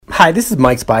Hi, this is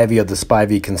Mike Spivey of the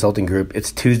Spivey Consulting Group.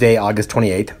 It's Tuesday, August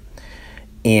 28th,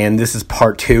 and this is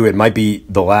part two. It might be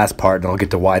the last part, and I'll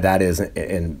get to why that is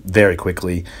in very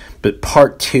quickly. But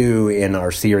part two in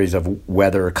our series of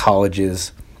whether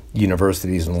colleges,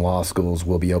 universities, and law schools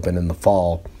will be open in the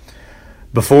fall.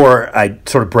 Before I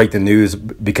sort of break the news,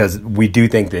 because we do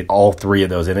think that all three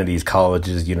of those entities,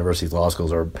 colleges, universities, law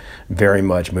schools, are very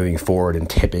much moving forward and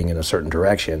tipping in a certain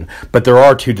direction. But there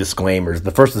are two disclaimers. The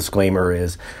first disclaimer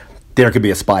is there could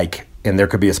be a spike, and there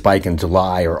could be a spike in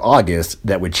July or August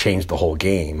that would change the whole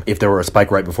game if there were a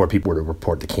spike right before people were to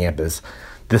report to campus.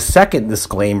 The second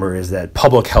disclaimer is that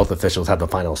public health officials have the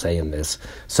final say in this.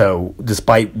 So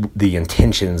despite the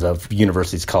intentions of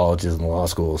universities, colleges, and law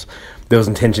schools, those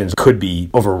intentions could be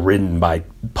overridden by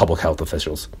public health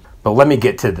officials. But let me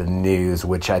get to the news,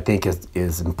 which I think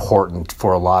is important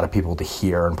for a lot of people to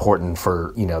hear, important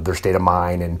for their state of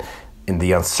mind and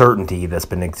the uncertainty that's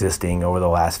been existing over the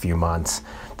last few months.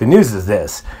 The news is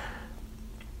this.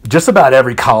 Just about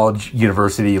every college,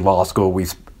 university, law school we've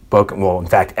spoken, well, in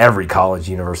fact, every college,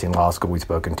 university, and law school we've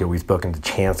spoken to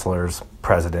chancellors,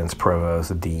 presidents,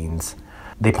 provosts, deans.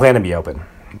 They plan to be open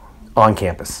on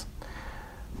campus.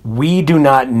 We do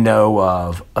not know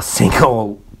of a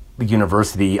single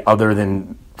university other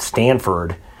than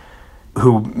Stanford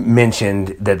who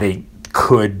mentioned that they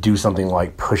could do something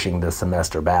like pushing the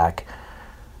semester back.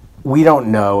 We don't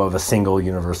know of a single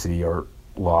university or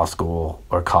law school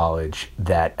or college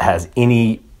that has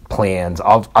any plans.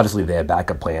 Obviously, they have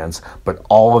backup plans, but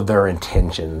all of their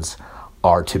intentions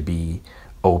are to be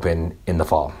open in the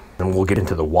fall. And we'll get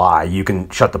into the why. You can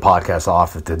shut the podcast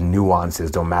off if the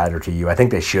nuances don't matter to you. I think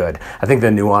they should. I think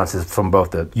the nuances from both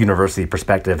the university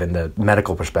perspective and the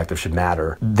medical perspective should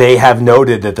matter. They have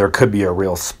noted that there could be a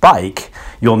real spike.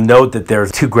 You'll note that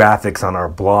there's two graphics on our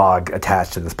blog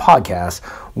attached to this podcast.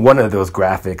 One of those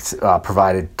graphics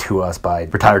provided to us by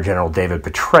retired General David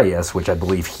Petraeus, which I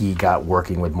believe he got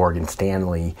working with Morgan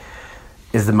Stanley,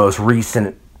 is the most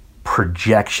recent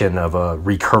projection of a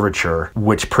recurvature,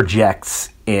 which projects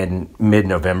in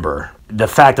mid-November. The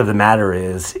fact of the matter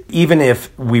is, even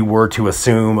if we were to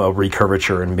assume a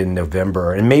recurvature in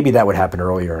mid-November, and maybe that would happen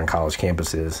earlier in college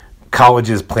campuses,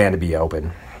 colleges plan to be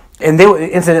open. And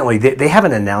they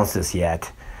haven't announced this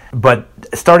yet, but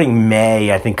starting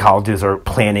May, I think colleges are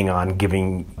planning on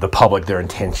giving the public their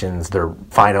intentions, their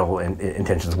final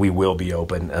intentions. We will be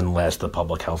open unless the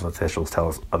public health officials tell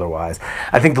us otherwise.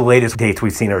 I think the latest dates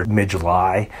we've seen are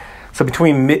mid-July. So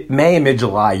between May and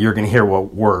mid-July, you're going to hear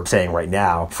what we're saying right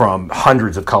now from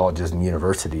hundreds of colleges and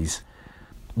universities.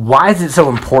 Why is it so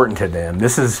important to them?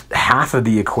 This is half of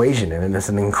the equation, and it's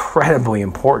an incredibly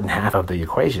important half of the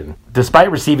equation.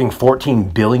 Despite receiving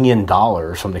 $14 billion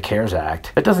from the CARES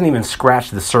Act, it doesn't even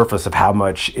scratch the surface of how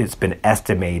much it's been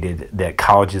estimated that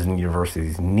colleges and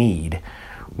universities need,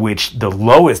 which the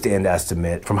lowest end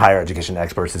estimate from higher education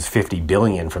experts is $50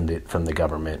 billion from the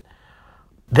government.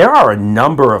 There are a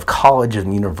number of colleges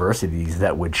and universities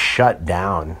that would shut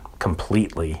down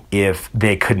completely if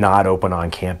they could not open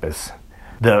on campus.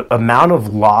 The amount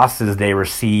of losses they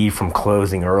receive from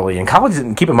closing early, and colleges,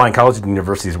 and keep in mind, colleges and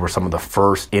universities were some of the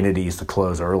first entities to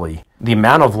close early. The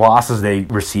amount of losses they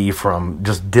receive from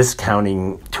just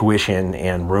discounting tuition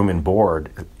and room and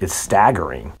board is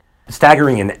staggering.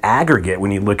 Staggering in aggregate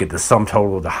when you look at the sum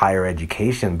total of the higher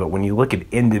education, but when you look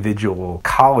at individual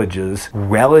colleges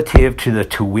relative to the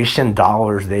tuition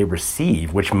dollars they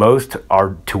receive, which most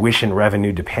are tuition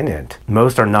revenue dependent,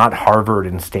 most are not Harvard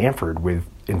and Stanford with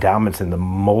endowments in the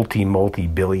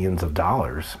multi-billions of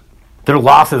dollars. Their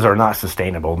losses are not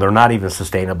sustainable. They're not even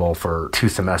sustainable for 2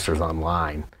 semesters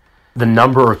online. The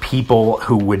number of people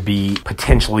who would be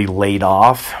potentially laid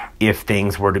off if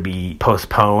things were to be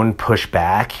postponed, pushed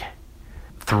back,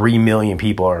 3 million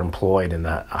people are employed in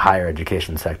the higher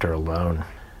education sector alone.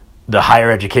 The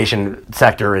higher education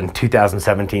sector in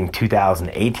 2017,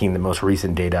 2018, the most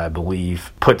recent data, I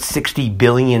believe, put $60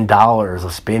 billion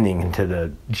of spending into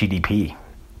the GDP.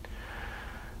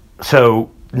 So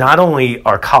not only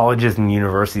are colleges and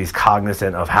universities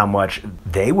cognizant of how much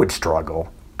they would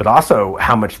struggle, but also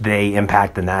how much they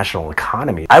impact the national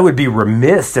economy. I would be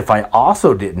remiss if I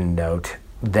also didn't note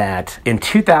that in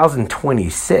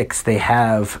 2026, they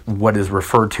have what is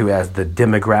referred to as the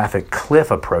demographic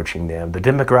cliff approaching them. The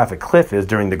demographic cliff is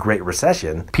during the Great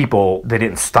Recession. They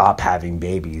didn't stop having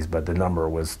babies, but the number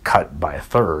was cut by a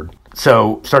third.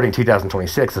 So starting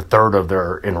 2026, a third of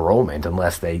their enrollment,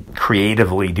 unless they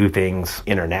creatively do things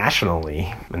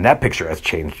internationally, and that picture has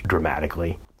changed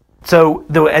dramatically. So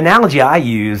the analogy I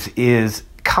use is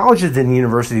colleges and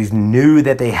universities knew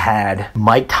that they had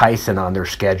Mike Tyson on their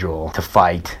schedule to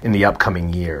fight in the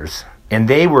upcoming years. And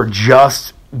they were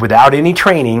just without any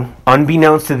training,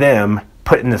 unbeknownst to them,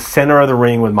 put in the center of the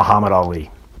ring with Muhammad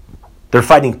Ali. They're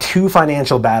fighting two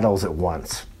financial battles at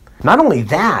once. Not only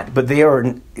that, but they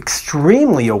are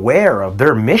extremely aware of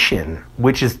their mission,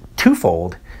 which is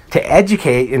twofold: to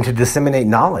educate and to disseminate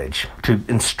knowledge, to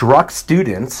instruct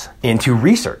students, and to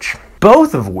research.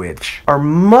 Both of which are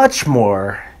much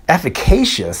more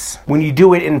efficacious when you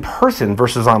do it in person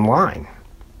versus online.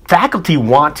 Faculty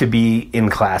want to be in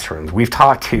classrooms. We've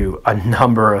talked to a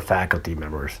number of faculty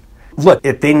members. Look,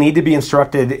 if they need to be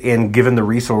instructed and given the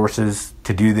resources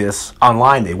to do this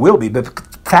online, they will be, but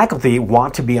faculty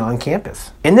want to be on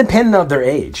campus, independent of their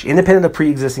age, independent of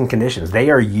pre-existing conditions. They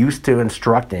are used to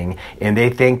instructing, and they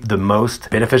think the most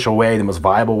beneficial way, the most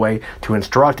viable way to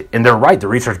instruct, and they're right, the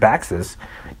research backs this,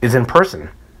 is in person.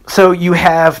 So you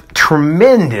have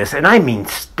tremendous, and I mean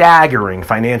staggering,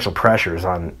 financial pressures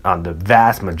on the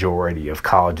vast majority of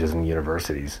colleges and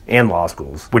universities and law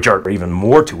schools, which are even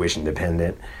more tuition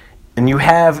dependent. And you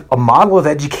have a model of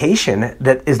education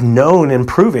that is known and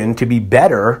proven to be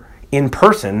better in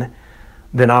person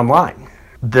than online.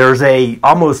 There's a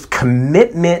almost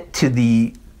commitment to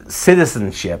the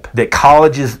citizenship that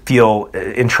colleges feel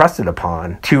entrusted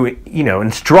upon to,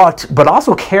 instruct, but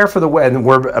also care for and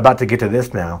we're about to get to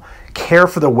this now, care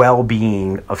for the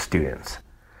well-being of students.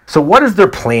 So what is their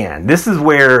plan? This is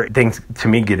where things, to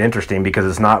me, get interesting because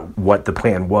it's not what the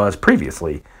plan was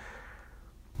previously.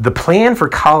 The plan for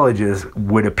colleges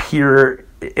would appear,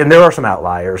 and there are some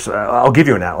outliers. I'll give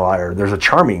you an outlier. There's a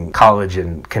charming college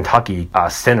in Kentucky,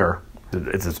 Center.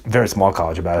 It's a very small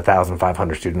college, about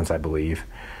 1,500 students, I believe.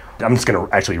 I'm just going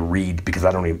to actually read because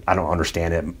I don't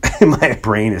understand it. My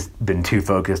brain has been too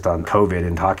focused on COVID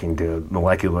and talking to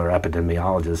molecular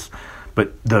epidemiologists.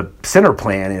 But the center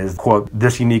plan is, quote,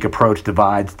 "This unique approach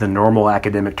divides the normal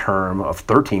academic term of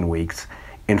 13 weeks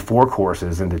in 4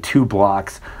 courses into 2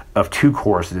 blocks of 2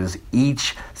 courses,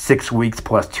 each 6 weeks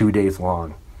plus 2 days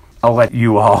long." I'll let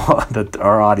you all,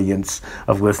 our audience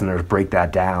of listeners, break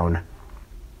that down.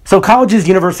 So colleges,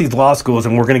 universities, law schools,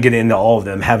 and we're going to get into all of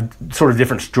them, have sort of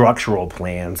different structural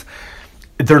plans.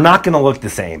 They're not going to look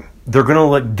the same. They're going to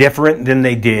look different than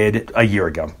they did a year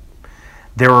ago.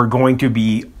 There are going to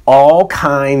be all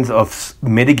kinds of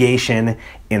mitigation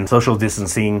and social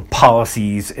distancing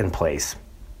policies in place.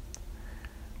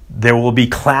 There will be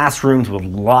classrooms with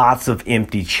lots of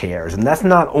empty chairs, and that's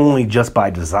not only just by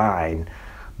design,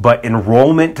 but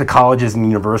enrollment to colleges and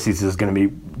universities is going to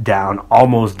be down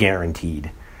almost guaranteed.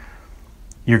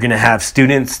 You're going to have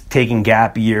students taking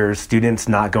gap years, students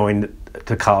not going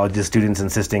to colleges, students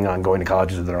insisting on going to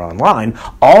colleges that are online,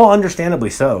 all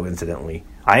understandably so, incidentally.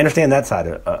 I understand that side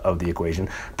of the equation,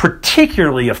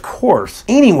 particularly, of course,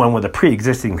 anyone with a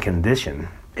pre-existing condition.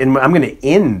 And I'm going to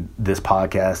end this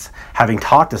podcast having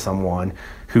talked to someone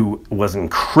who was in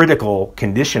critical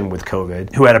condition with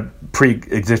COVID, who had a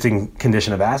pre-existing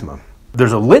condition of asthma.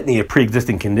 There's a litany of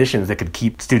pre-existing conditions that could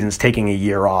keep students taking a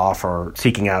year off or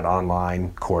seeking out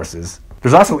online courses.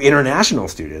 There's also international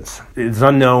students. It's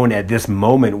unknown at this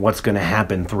moment what's going to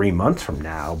happen 3 months from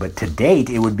now, but to date,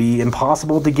 it would be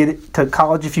impossible to get to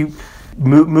college if you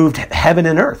moved heaven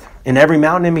and earth and every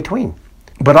mountain in between.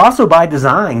 But also by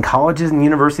design, colleges and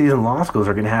universities and law schools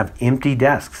are going to have empty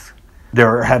desks.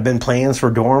 There have been plans for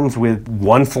dorms with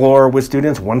 1 floor with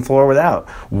students, 1 floor without.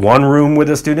 1 room with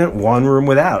a student, 1 room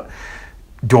without.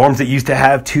 Dorms that used to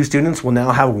have 2 students will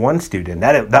now have 1 student.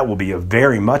 That will be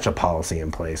very much a policy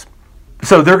in place.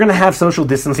 So they're going to have social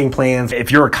distancing plans.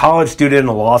 If you're a college student,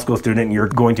 a law school student, you're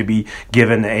going to be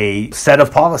given a set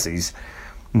of policies.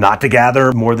 Not to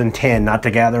gather more than 10, not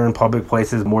to gather in public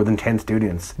places more than 10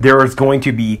 students. There is going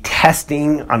to be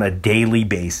testing on a daily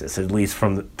basis, at least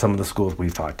from some of the schools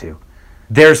we've talked to.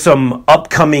 There's some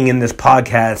upcoming in this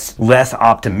podcast, less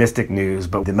optimistic news,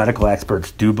 but the medical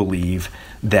experts do believe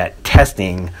that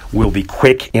testing will be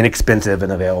quick, inexpensive,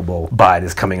 and available by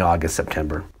this coming August,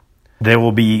 September. There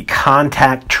will be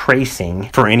contact tracing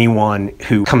for anyone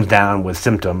who comes down with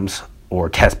symptoms or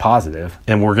test positive,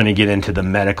 and we're going to get into the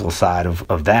medical side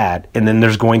of that. And then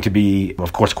there's going to be,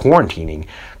 of course, quarantining.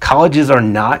 Colleges are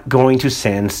not going to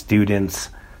send students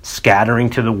scattering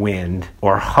to the wind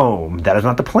or home. That is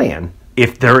not the plan.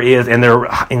 If there is, and they're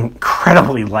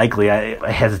incredibly likely,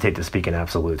 I hesitate to speak in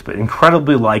absolutes, but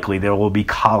incredibly likely there will be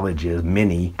colleges,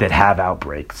 many, that have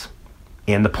outbreaks.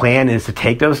 And the plan is to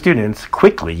take those students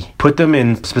quickly, put them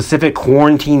in specific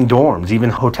quarantine dorms,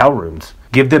 even hotel rooms,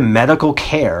 give them medical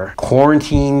care,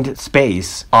 quarantined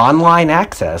space, online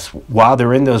access while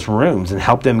they're in those rooms and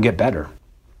help them get better.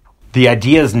 The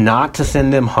idea is not to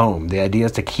send them home. The idea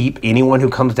is to keep anyone who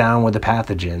comes down with a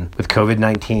pathogen, with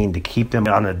COVID-19, to keep them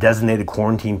on a designated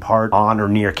quarantine part on or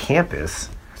near campus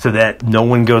so that no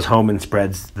one goes home and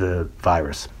spreads the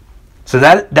virus. So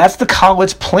that's the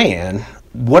college plan.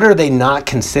 What are they not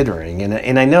considering?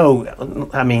 And I know,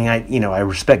 I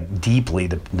respect deeply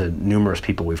the numerous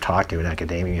people we've talked to in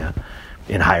academia,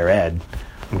 in higher ed.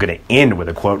 I'm going to end with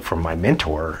a quote from my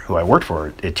mentor, who I worked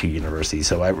for at two universities.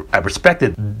 So I respect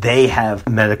that they have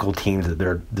medical teams at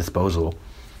their disposal.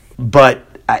 But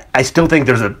I still think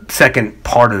there's a second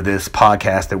part of this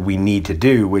podcast that we need to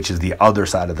do, which is the other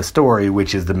side of the story,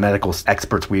 which is the medical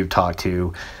experts we've talked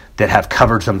to that have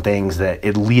covered some things that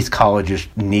at least colleges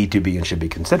need to be and should be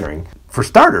considering. For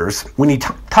starters, when you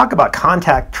talk about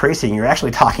contact tracing, you're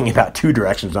actually talking about two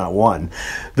directions, not one.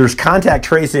 There's contact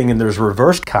tracing and there's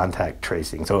reverse contact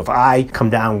tracing. So if I come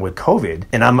down with COVID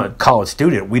and I'm a college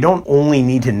student, we don't only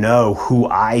need to know who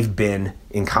I've been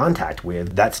in contact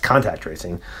with, that's contact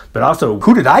tracing, but also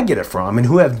who did I get it from and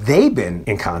who have they been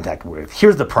in contact with?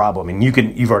 Here's the problem, and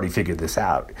you've already figured this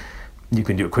out. You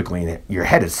can do it quickly in your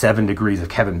head. It's 7 degrees of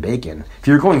Kevin Bacon. If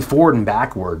you're going forward and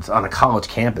backwards on a college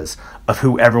campus of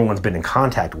who everyone's been in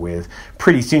contact with,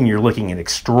 pretty soon you're looking at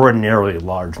extraordinarily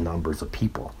large numbers of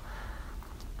people.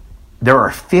 There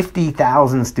are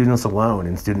 50,000 students alone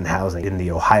in student housing in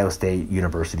the Ohio State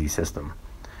University system.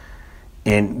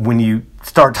 And when you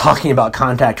start talking about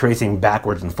contact tracing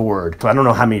backwards and forward, so I don't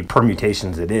know how many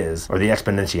permutations it is, or the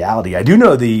exponentiality. I do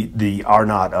know the R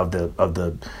naught of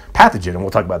the pathogen, and we'll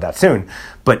talk about that soon.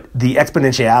 But the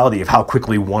exponentiality of how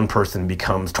quickly one person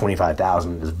becomes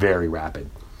 25,000 is very rapid.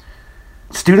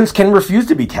 Students can refuse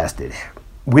to be tested.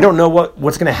 We don't know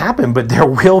what's going to happen, but there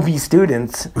will be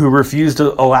students who refuse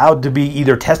to allowed to be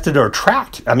either tested or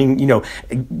tracked. I mean,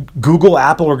 Google,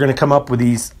 Apple are going to come up with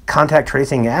these contact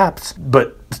tracing apps,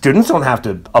 but students don't have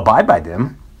to abide by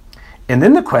them. And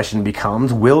then the question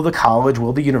becomes, will the college,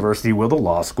 will the university, will the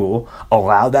law school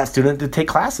allow that student to take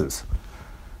classes?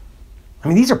 I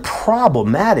mean, these are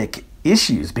problematic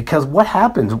issues, because what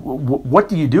happens? What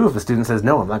do you do if a student says,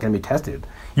 no, I'm not going to be tested?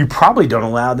 You probably don't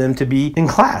allow them to be in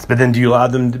class, but then do you allow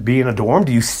them to be in a dorm?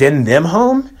 Do you send them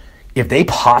home? If they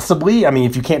possibly,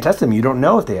 if you can't test them, you don't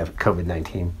know if they have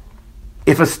COVID-19.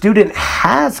 If a student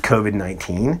has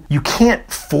COVID-19, you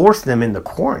can't force them into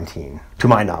quarantine, to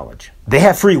my knowledge. They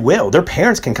have free will. Their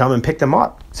parents can come and pick them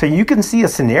up. So you can see a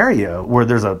scenario where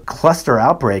there's a cluster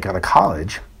outbreak on a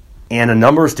college, and a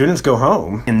number of students go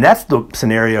home. And that's the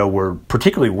scenario we're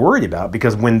particularly worried about,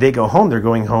 because when they go home, they're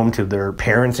going home to their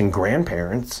parents and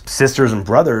grandparents, sisters and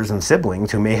brothers and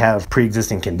siblings who may have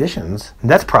pre-existing conditions. And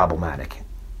that's problematic.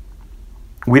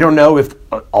 We don't know if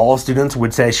all students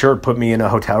would say, sure, put me in a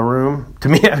hotel room. To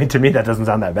me, that doesn't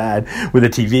sound that bad, with a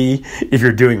TV, if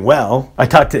you're doing well. I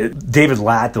talked to David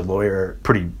Latt, the lawyer,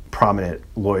 pretty prominent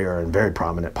lawyer and very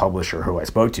prominent publisher who I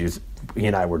spoke to. He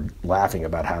and I were laughing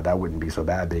about how that wouldn't be so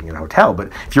bad being in a hotel.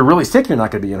 But if you're really sick, you're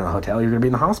not going to be in a hotel. You're going to be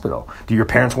in the hospital. Do your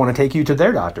parents want to take you to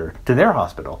their doctor, to their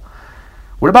hospital?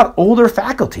 What about older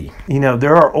faculty?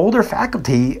 There are older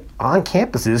faculty on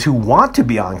campuses who want to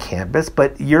be on campus,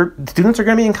 but your students are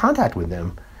going to be in contact with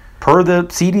them. Per the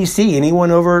CDC,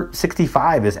 anyone over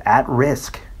 65 is at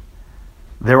risk.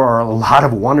 There are a lot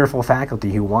of wonderful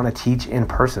faculty who want to teach in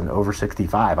person over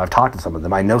 65. I've talked to some of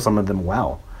them. I know some of them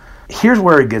well. Here's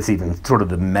where it gets even sort of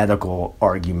the medical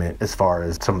argument as far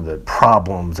as some of the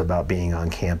problems about being on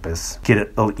campus get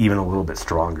it even a little bit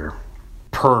stronger.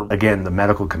 Per, again, the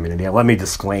medical community, let me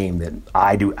disclaim that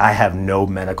I have no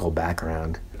medical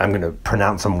background. I'm going to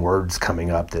pronounce some words coming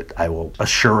up that I will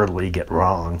assuredly get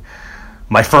wrong.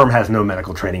 My firm has no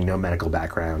medical training, no medical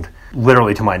background.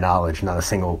 Literally, to my knowledge, not a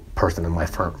single person in my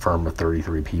firm of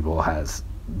 33 people has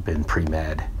been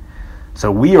pre-med. So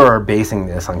we are basing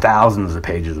this on thousands of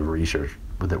pages of research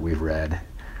that we've read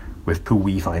with who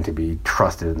we find to be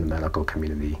trusted in the medical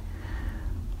community.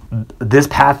 This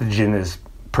pathogen is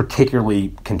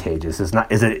particularly contagious. Is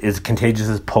it as contagious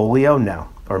as polio? No.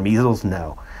 Or measles?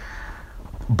 No.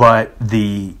 But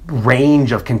the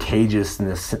range of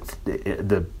contagiousness,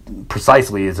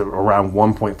 precisely is around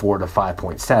 1.4 to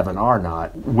 5.7 R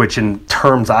naught, which in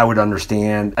terms I would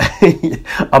understand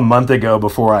a month ago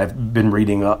before I've been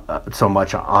reading so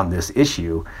much on this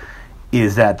issue,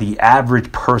 is that the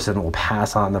average person will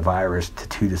pass on the virus to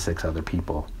 2 to 6 other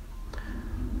people.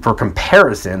 For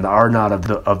comparison, the R naught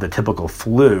of the typical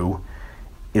flu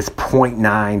is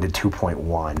 0.9 to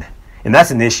 2.1. And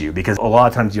that's an issue, because a lot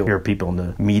of times you'll hear people in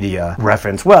the media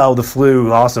reference, well, the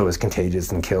flu also is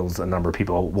contagious and kills a number of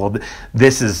people. Well,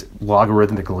 this is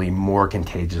logarithmically more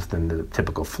contagious than the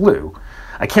typical flu.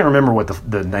 I can't remember what the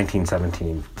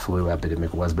 1917 flu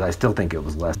epidemic was, but I still think it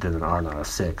was less than an R naught of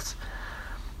 6.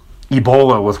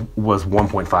 Ebola was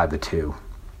 1.5 to 2.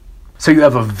 So you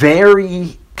have a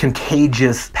very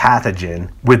contagious pathogen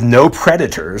with no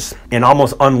predators and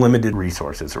almost unlimited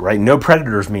resources, right? No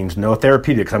predators means no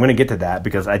therapeutics. I'm going to get to that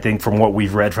because I think from what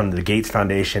we've read from the Gates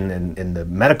Foundation and in the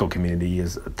medical community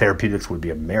is therapeutics would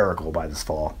be a miracle by this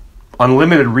fall.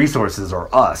 Unlimited resources are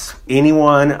us.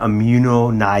 Anyone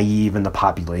immuno-naive in the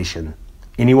population.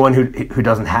 Anyone who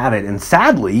doesn't have it. And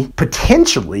sadly,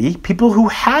 potentially, people who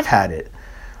have had it.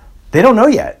 They don't know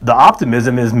yet. The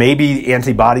optimism is maybe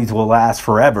antibodies will last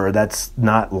forever. That's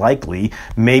not likely.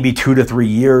 Maybe 2 to 3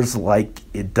 years like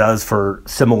it does for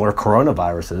similar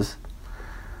coronaviruses.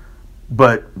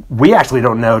 But we actually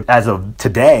don't know as of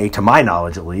today, to my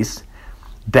knowledge at least,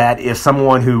 that if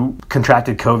someone who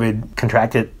contracted COVID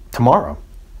contracted tomorrow.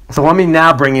 So let me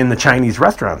now bring in the Chinese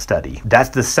restaurant study. That's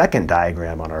the second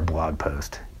diagram on our blog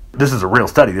post. This is a real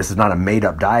study. This is not a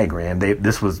made-up diagram.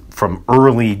 This was from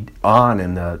early on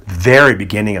in the very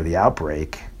beginning of the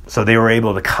outbreak. So they were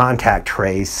able to contact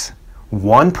trace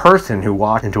one person who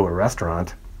walked into a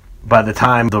restaurant. By the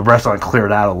time the restaurant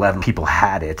cleared out, 11 people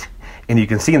had it. And you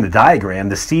can see in the diagram,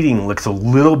 the seating looks a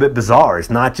little bit bizarre. It's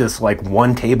not just like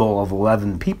one table of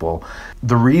 11 people.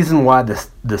 The reason why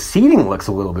the seating looks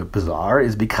a little bit bizarre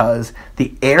is because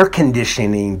the air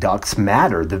conditioning ducts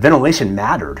mattered. The ventilation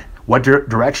mattered. What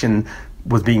direction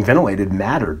was being ventilated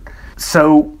mattered.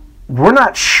 So we're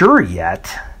not sure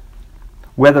yet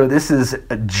whether this is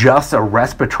just a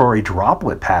respiratory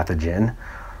droplet pathogen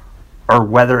or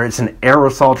whether it's an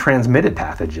aerosol transmitted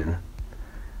pathogen.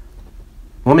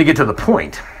 Let me get to the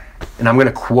point, and I'm going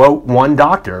to quote one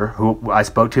doctor who I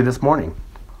spoke to this morning.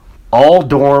 All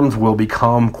dorms will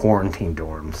become quarantine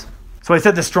dorms. So I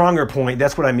said the stronger point,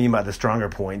 that's what I mean by the stronger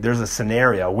point. There's a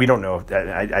scenario, we don't know,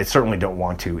 I certainly don't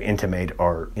want to intimate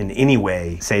or in any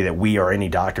way say that we or any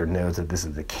doctor knows that this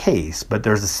is the case, but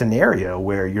there's a scenario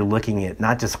where you're looking at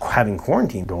not just having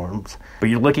quarantine dorms, but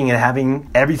you're looking at having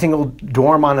every single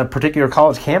dorm on a particular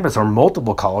college campus or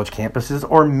multiple college campuses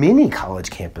or mini college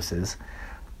campuses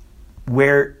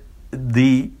where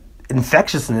the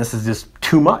infectiousness is just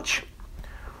too much.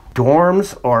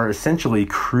 Dorms are essentially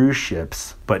cruise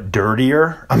ships, but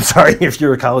dirtier. I'm sorry if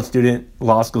you're a college student,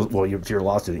 law school. Well, if you're a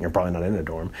law student, you're probably not in a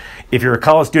dorm. If you're a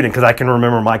college student, because I can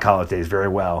remember my college days very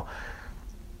well,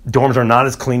 dorms are not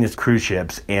as clean as cruise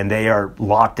ships, and they are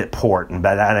locked at port. And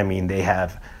by that I mean they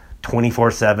have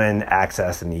 24/7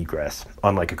 access and egress,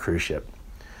 unlike a cruise ship.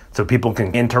 So people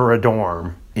can enter a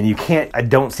dorm, and I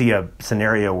don't see a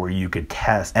scenario where you could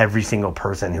test every single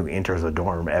person who enters a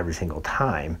dorm every single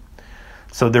time.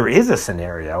 So there is a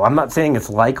scenario. I'm not saying it's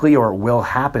likely or it will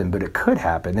happen, but it could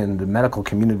happen, and the medical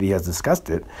community has discussed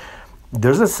it.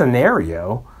 There's a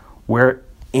scenario where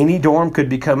every dorm could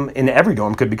become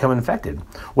infected.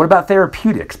 What about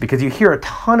therapeutics? Because you hear a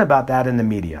ton about that in the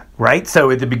media, right?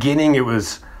 So at the beginning, it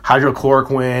was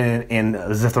hydrochloroquine and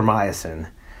azithromycin.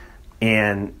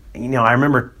 And, I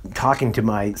remember talking to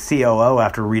my COO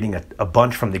after reading a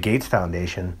bunch from the Gates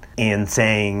Foundation and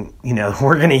saying,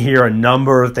 we're going to hear a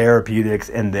number of therapeutics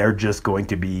and they're just going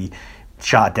to be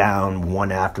shot down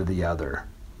one after the other.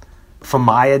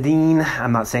 Famotidine,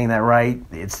 I'm not saying that right.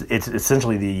 It's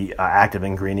essentially the active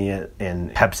ingredient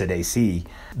in Hepcid AC.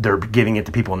 They're giving it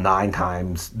to people 9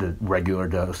 times the regular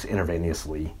dose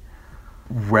intravenously.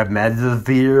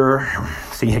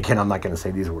 Remdesivir. See, again, I'm not going to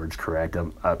say these words correct.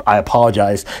 I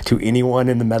apologize to anyone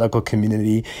in the medical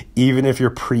community, even if you're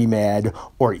pre-med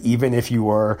or even if you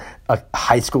are a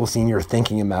high school senior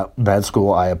thinking about med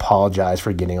school. I apologize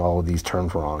for getting all of these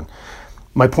terms wrong.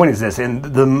 My point is this, and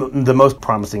the most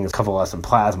promising is convalescent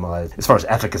plasma. As far as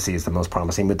efficacy is the most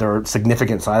promising, but there are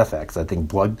significant side effects. I think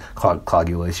blood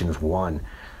coagulation is one.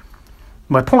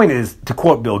 My point is, to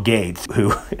quote Bill Gates,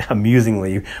 who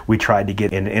amusingly we tried to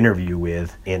get an interview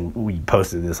with, and we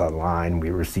posted this online.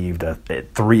 We received at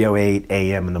 3:08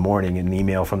 a.m. in the morning an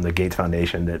email from the Gates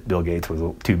Foundation that Bill Gates was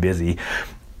too busy.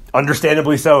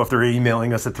 Understandably so, if they're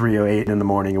emailing us at 3:08 in the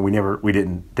morning, and we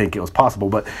didn't think it was possible.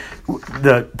 But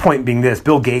the point being this,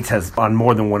 Bill Gates has on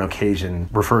more than one occasion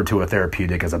referred to a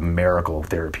therapeutic as a miracle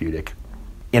therapeutic.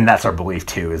 And that's our belief,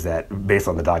 too, is that based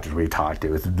on the doctors we've talked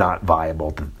to, it's not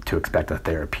viable to expect a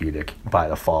therapeutic by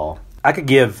the fall. I could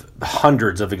give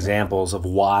hundreds of examples of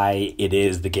why it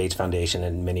is the Gates Foundation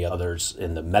and many others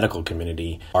in the medical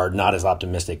community are not as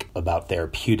optimistic about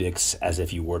therapeutics as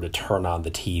if you were to turn on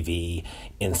the TV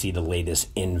and see the latest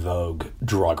in vogue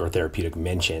drug or therapeutic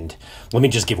mentioned. Let me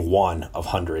just give one of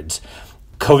hundreds.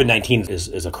 COVID-19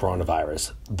 is a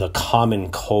coronavirus. The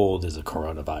common cold is a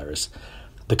coronavirus.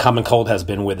 The common cold has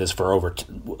been with us for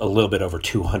a little bit over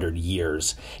 200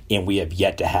 years, and we have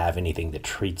yet to have anything that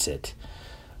treats it.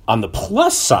 On the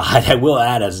plus side, I will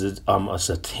add as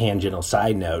a tangential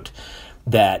side note,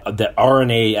 that the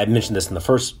RNA, I mentioned this in the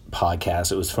first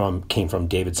podcast, came from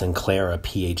David Sinclair, a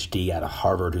PhD out of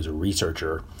Harvard, who's a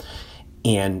researcher.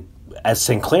 And as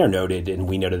Sinclair noted, and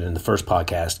we noted in the first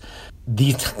podcast,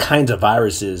 these kinds of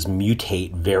viruses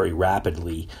mutate very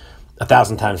rapidly,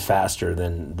 1,000 times faster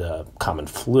than the common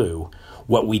flu.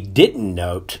 What we didn't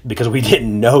note, because we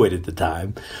didn't know it at the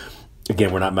time,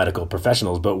 again, we're not medical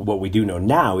professionals, but what we do know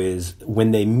now is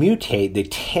when they mutate, they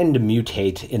tend to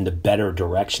mutate in the better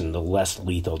direction, the less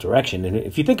lethal direction. And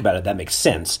if you think about it, that makes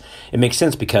sense. It makes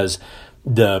sense because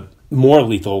the more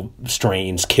lethal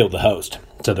strains kill the host,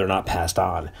 so they're not passed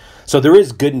on. So there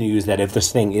is good news that if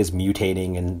this thing is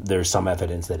mutating, and there's some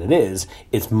evidence that it is,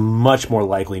 it's much more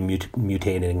likely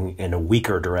mutating in a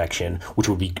weaker direction, which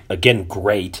would be, again,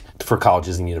 great for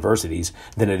colleges and universities,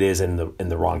 than it is in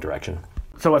the wrong direction.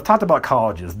 So I've talked about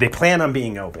colleges. They plan on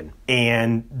being open,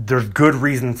 and there's good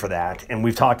reason for that. And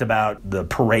we've talked about the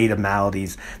parade of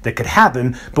maladies that could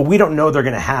happen, but we don't know they're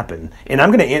going to happen.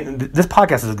 And this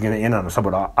podcast is going to end on a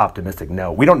somewhat optimistic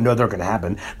note. We don't know they're going to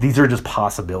happen. These are just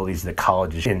possibilities that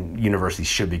colleges and universities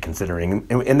should be considering,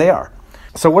 and they are.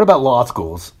 So what about law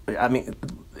schools? I mean,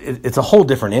 it's a whole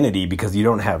different entity because you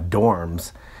don't have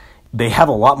dorms. They have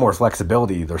a lot more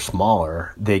flexibility. They're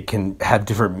smaller. They can have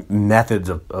different methods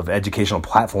of educational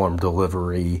platform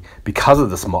delivery because of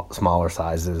the smaller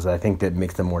sizes. I think that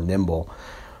makes them more nimble.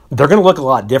 They're going to look a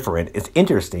lot different. It's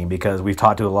interesting because we've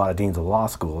talked to a lot of deans of law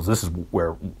schools. This is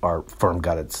where our firm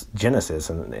got its genesis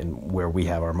and where we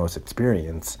have our most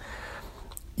experience.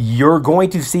 You're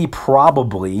going to see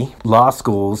probably law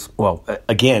schools, well,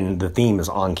 again, the theme is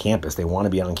on campus. They want to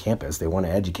be on campus. They want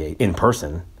to educate in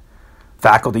person.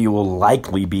 Faculty will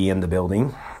likely be in the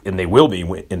building, and they will be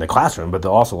in the classroom, but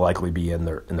they'll also likely be in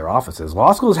their offices.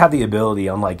 Law schools have the ability,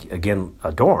 unlike, again,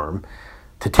 a dorm,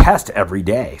 to test every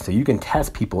day. So you can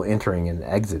test people entering and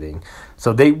exiting.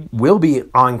 So they will be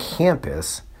on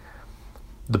campus.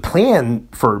 The plan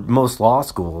for most law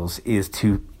schools is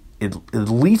to at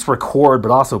least record,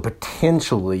 but also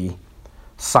potentially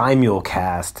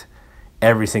simulcast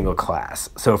every single class.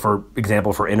 So for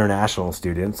example, for international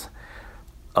students,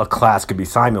 a class could be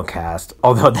simulcast,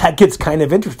 although that gets kind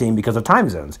of interesting because of time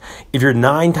zones. If you're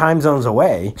 9 time zones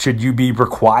away, should you be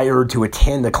required to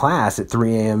attend the class at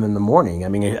 3 a.m. in the morning? I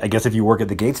mean, I guess if you work at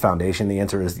the Gates Foundation, the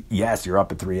answer is yes, you're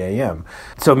up at 3 a.m.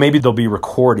 So maybe they'll be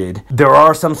recorded. There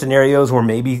are some scenarios where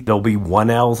maybe there'll be 1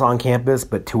 L's on campus,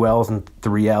 but 2 L's and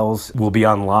 3 L's will be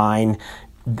online.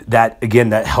 That, again,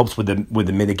 that helps with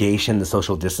the mitigation, the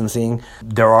social distancing.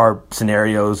 There are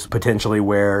scenarios potentially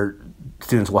where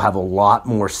students will have a lot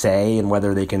more say in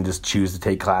whether they can just choose to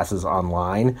take classes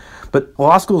online. But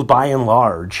law schools, by and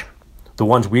large, the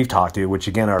ones we've talked to, which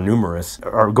again are numerous,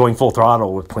 are going full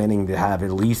throttle with planning to have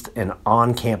at least an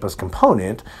on-campus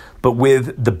component, but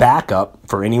with the backup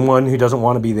for anyone who doesn't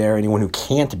want to be there, anyone who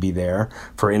can't be there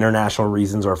for international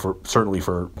reasons or certainly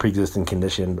for pre-existing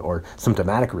condition or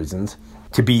symptomatic reasons,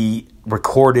 to be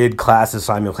recorded classes,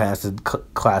 simulcasted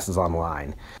classes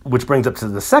online. Which brings up to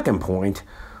the second point.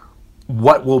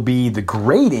 What will be the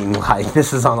grading like?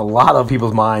 This is on a lot of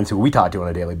people's minds who we talk to on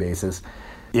a daily basis.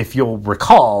 If you'll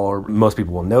recall, or most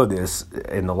people will know this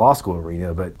in the law school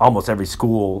arena, but almost every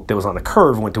school that was on a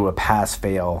curve went to a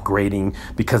pass-fail grading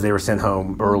because they were sent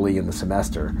home early in the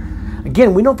semester.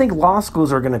 Again, we don't think law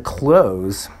schools are going to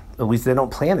close, at least they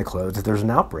don't plan to close, if there's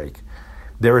an outbreak.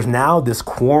 There is now this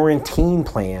quarantine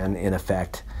plan in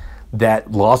effect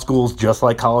that law schools, just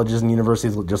like colleges and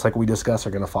universities, just like we discussed,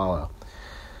 are going to follow.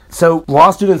 So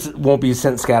law students won't be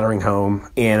sent scattering home,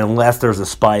 and unless there's a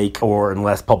spike or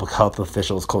unless public health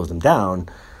officials close them down,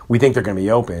 we think they're going to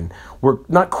be open. We're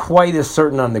not quite as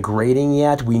certain on the grading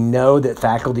yet. We know that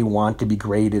faculty want to be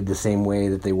graded the same way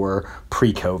that they were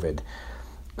pre-COVID.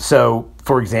 So,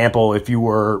 for example, if you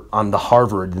were on the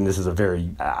Harvard, and this is a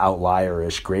very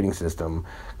outlier-ish grading system,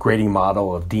 grading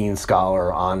model of dean,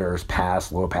 scholar, honors,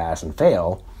 pass, low pass, and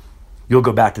fail, you'll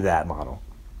go back to that model.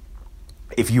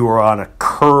 If you were on a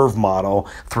curve model,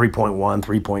 3.1,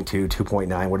 3.2,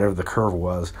 2.9, whatever the curve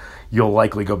was, you'll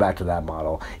likely go back to that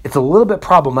model. It's a little bit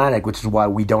problematic, which is why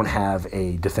we don't have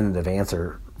a definitive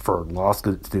answer for law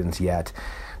students yet,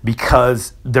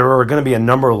 because there are going to be a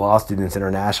number of law students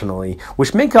internationally,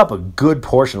 which make up a good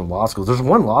portion of law schools. There's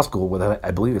one law school with,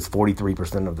 I believe it's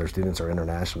 43% of their students are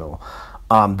international.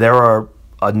 There are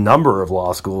a number of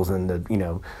law schools in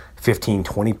the, 15,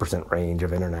 20% range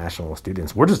of international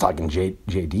students. We're just talking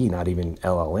JD, not even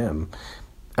LLM.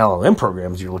 LLM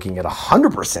programs, you're looking at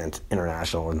 100%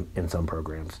 international in some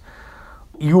programs.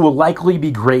 You will likely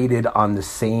be graded on the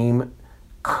same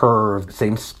curve,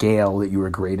 same scale that you were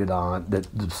graded on that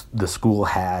the school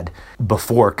had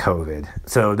before COVID.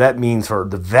 So that means for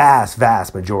the vast,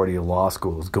 vast majority of law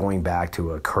schools going back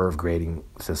to a curve grading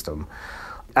system.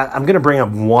 I'm going to bring up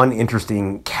one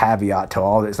interesting caveat to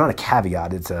all this. It's not a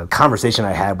caveat. It's a conversation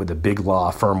I had with a big law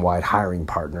firm-wide hiring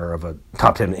partner of a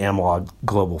top 10 analog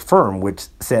global firm, which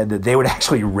said that they would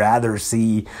actually rather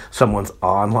see someone's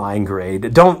online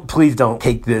grade. Please don't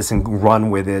take this and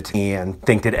run with it and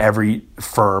think that every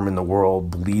firm in the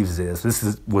world believes this.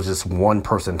 Was just one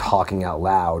person talking out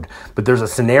loud. But there's a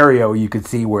scenario you could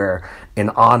see where an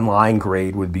online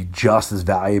grade would be just as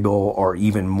valuable or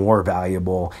even more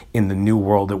valuable in the new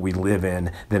world that we live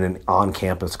in than an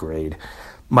on-campus grade.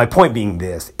 My point being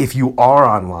this: if you are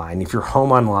online, if you're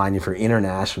home online, if you're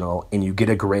international and you get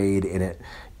a grade in it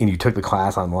and you took the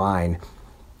class online,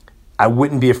 I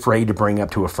wouldn't be afraid to bring up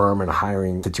to a firm in a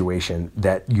hiring situation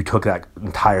that you took that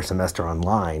entire semester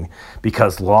online,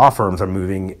 because law firms are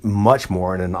moving much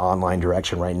more in an online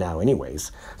direction right now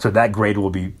anyways. So that grade will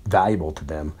be valuable to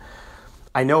them.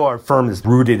 I know our firm is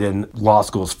rooted in law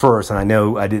schools first, and I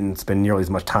know I didn't spend nearly as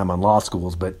much time on law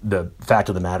schools, but the fact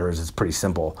of the matter is it's pretty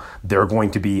simple. They're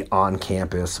going to be on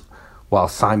campus while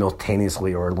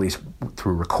simultaneously, or at least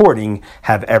through recording,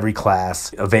 have every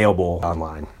class available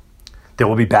online. There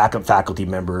will be backup faculty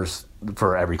members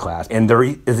for every class. And there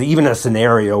is even a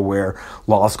scenario where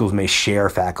law schools may share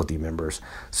faculty members.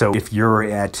 So if you're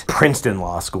at Princeton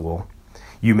Law School,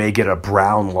 you may get a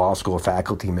Brown Law School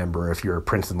faculty member if your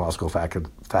Princeton Law School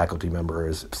faculty member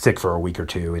is sick for a week or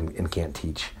two and can't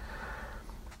teach.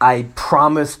 I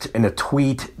promised in a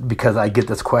tweet, because I get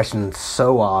this question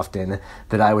so often,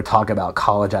 that I would talk about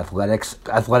college athletics.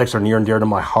 Athletics are near and dear to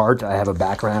my heart. I have a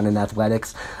background in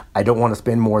athletics. I don't want to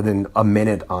spend more than a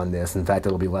minute on this. In fact,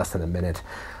 it'll be less than a minute.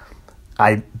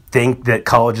 I think that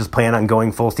colleges plan on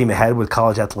going full steam ahead with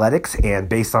college athletics, and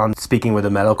based on speaking with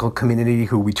the medical community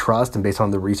who we trust and based on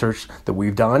the research that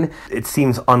we've done, it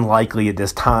seems unlikely at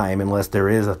this time, unless there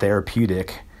is a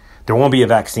therapeutic. There won't be a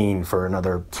vaccine for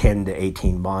another 10 to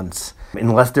 18 months.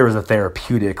 Unless there is a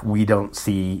therapeutic, we don't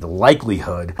see the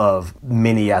likelihood of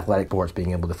many athletic sports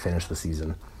being able to finish the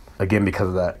season. Again, because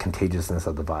of that contagiousness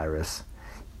of the virus.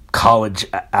 College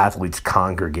athletes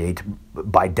congregate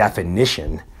by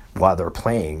definition while they're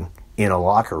playing in a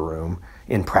locker room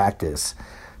in practice.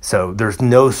 So there's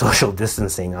no social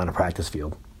distancing on a practice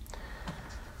field.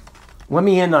 Let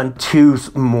me end on two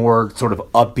more sort of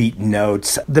upbeat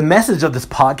notes. The message of this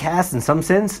podcast, in some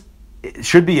sense, it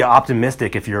should be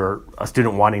optimistic if you're a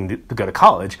student wanting to go to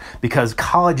college, because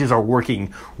colleges are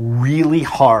working really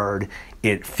hard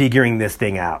at figuring this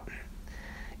thing out.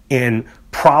 And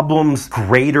problems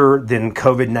greater than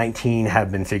COVID-19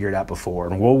 have been figured out before.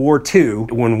 In World War II,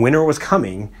 when winter was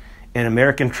coming and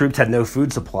American troops had no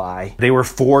food supply, they were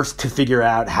forced to figure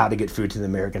out how to get food to the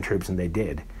American troops, and they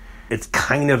did. It's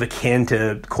kind of akin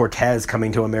to Cortez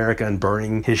coming to America and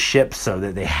burning his ships, so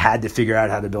that they had to figure out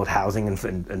how to build housing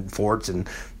and forts and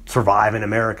survive in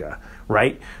America,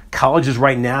 right? Colleges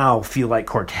right now feel like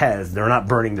Cortez. They're not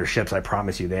burning their ships, I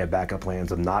promise you. They have backup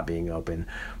plans of not being open.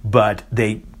 But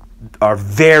they are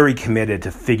very committed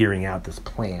to figuring out this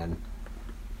plan.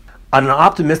 On an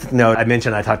optimistic note, I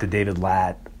mentioned I talked to David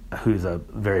Latt, who's a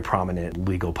very prominent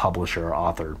legal publisher,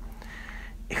 author,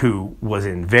 who was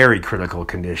in very critical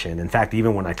condition. In fact,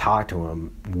 even when I talked to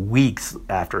him weeks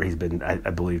after he's been, I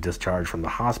believe, discharged from the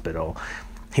hospital,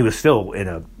 he was still in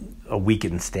a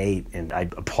weakened state, and I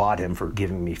applaud him for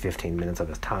giving me 15 minutes of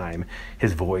his time.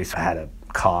 His voice had a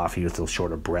cough. He was still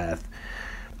short of breath.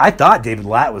 I thought David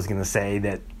Latt was going to say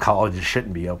that colleges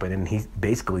shouldn't be open, and he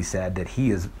basically said that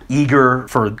he is eager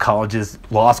for colleges,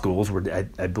 law schools, where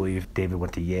I believe David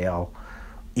went to Yale,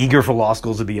 eager for law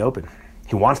schools to be open.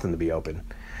 He wants them to be open.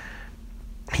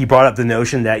 He brought up the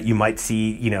notion that you might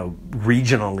see,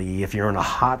 regionally, if you're in a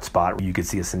hot spot, you could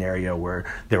see a scenario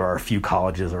where there are a few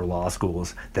colleges or law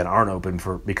schools that aren't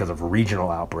open because of regional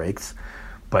outbreaks.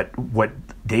 But what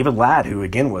David Latt, who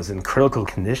again was in critical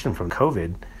condition from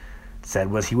COVID,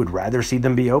 said was he would rather see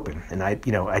them be open. And I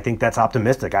think that's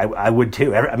optimistic. I would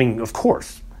too. I mean, of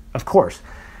course.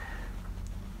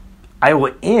 I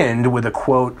will end with a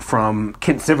quote from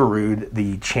Kent Syverud,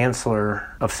 the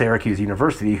chancellor of Syracuse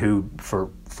University, who,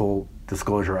 for full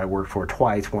disclosure, I worked for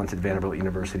twice, once at Vanderbilt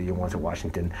University and once at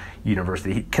Washington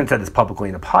University. Kent said this publicly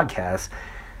in a podcast,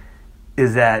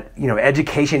 is that,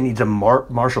 education needs a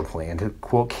Marshall Plan. To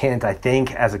quote Kent, I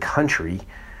think as a country,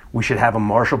 we should have a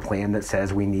Marshall Plan that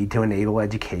says we need to enable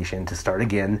education to start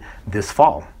again this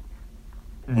fall.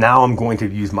 now I'm going to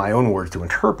use my own words to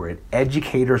interpret.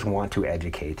 Educators want to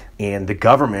educate, and the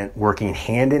government, working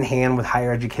hand in hand with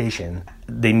higher education,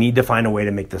 they need to find a way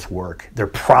to make this work. There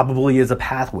probably is a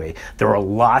pathway. There are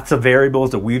lots of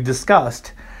variables that we've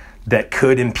discussed that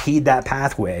could impede that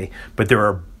pathway, but there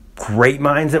are great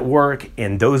minds at work,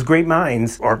 and those great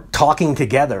minds are talking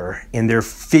together, and they're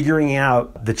figuring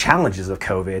out the challenges of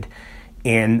COVID.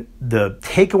 And the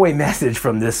takeaway message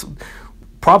from this,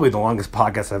 probably the longest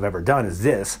podcast I've ever done, is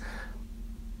this: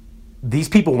 these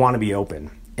people want to be open,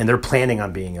 and they're planning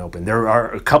on being open. There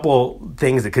are a couple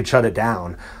things that could shut it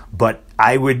down, but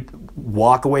I would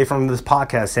walk away from this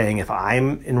podcast saying, if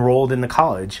I'm enrolled in the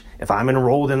college, if I'm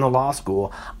enrolled in the law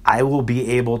school, I will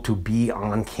be able to be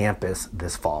on campus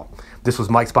this fall. This was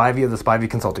Mike Spivey of the Spivey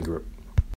Consulting Group.